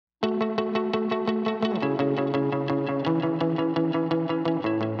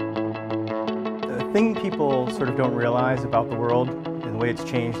thing people sort of don't realize about the world and the way it's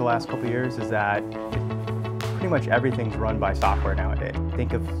changed the last couple of years is that pretty much everything's run by software nowadays.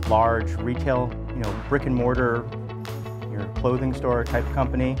 Think of large retail, brick and mortar, your clothing store type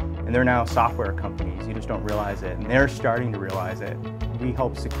company, and they're now software companies. You just don't realize it, and they're starting to realize it. We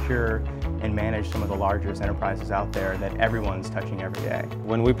help secure and manage some of the largest enterprises out there that everyone's touching every day.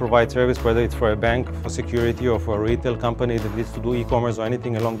 When we provide service, whether it's for a bank, for security, or for a retail company that needs to do e-commerce or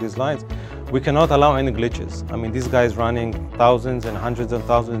anything along these lines, we cannot allow any glitches. I mean, these guys running thousands and hundreds of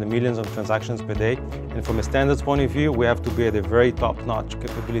thousands and millions of transactions per day. And from a standards point of view, we have to be at a very top-notch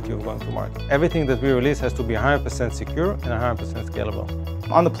capability of going to market. Everything that we release has to be 100% secure and 100%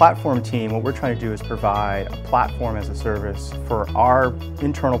 scalable. On the platform team, what we're trying to do is provide a platform as a service for our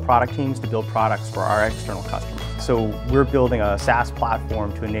internal product teams to build products for our external customers. So we're building a SaaS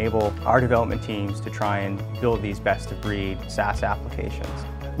platform to enable our development teams to try and build these best-of-breed SaaS applications.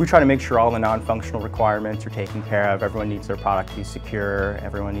 We try to make sure all the non-functional requirements are taken care of. Everyone needs their product to be secure.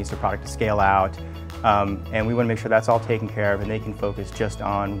 Everyone needs their product to scale out. And we want to make sure that's all taken care of and they can focus just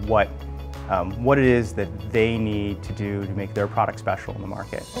on what it is that they need to do to make their product special in the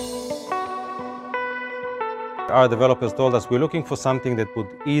market. Our developers told us we're looking for something that would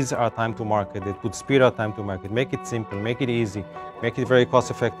ease our time to market, that would speed our time to market, make it simple, make it easy, make it very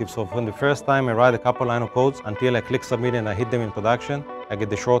cost effective. So from the first time I write a couple line of codes until I click submit and I hit them in production, I get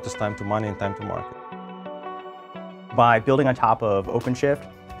the shortest time to money and time to market. By building on top of OpenShift,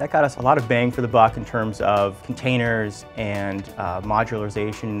 that got us a lot of bang for the buck in terms of containers and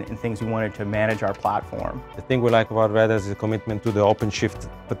modularization and things we wanted to manage our platform. The thing we like about Red Hat is the commitment to the OpenShift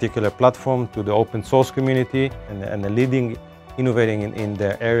particular platform, to the open source community, and the leading, innovating in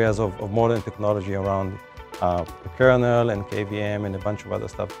the areas of modern technology around the kernel and KVM and a bunch of other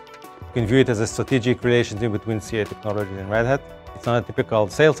stuff. You can view it as a strategic relationship between CA Technologies and Red Hat. It's not a typical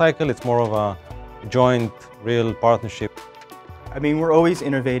sales cycle, it's more of a joint, real partnership. I mean, we're always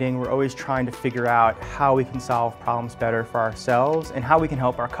innovating, we're always trying to figure out how we can solve problems better for ourselves and how we can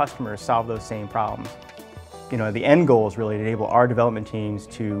help our customers solve those same problems. The end goal is really to enable our development teams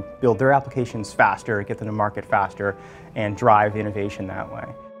to build their applications faster, get them to market faster, and drive innovation that way.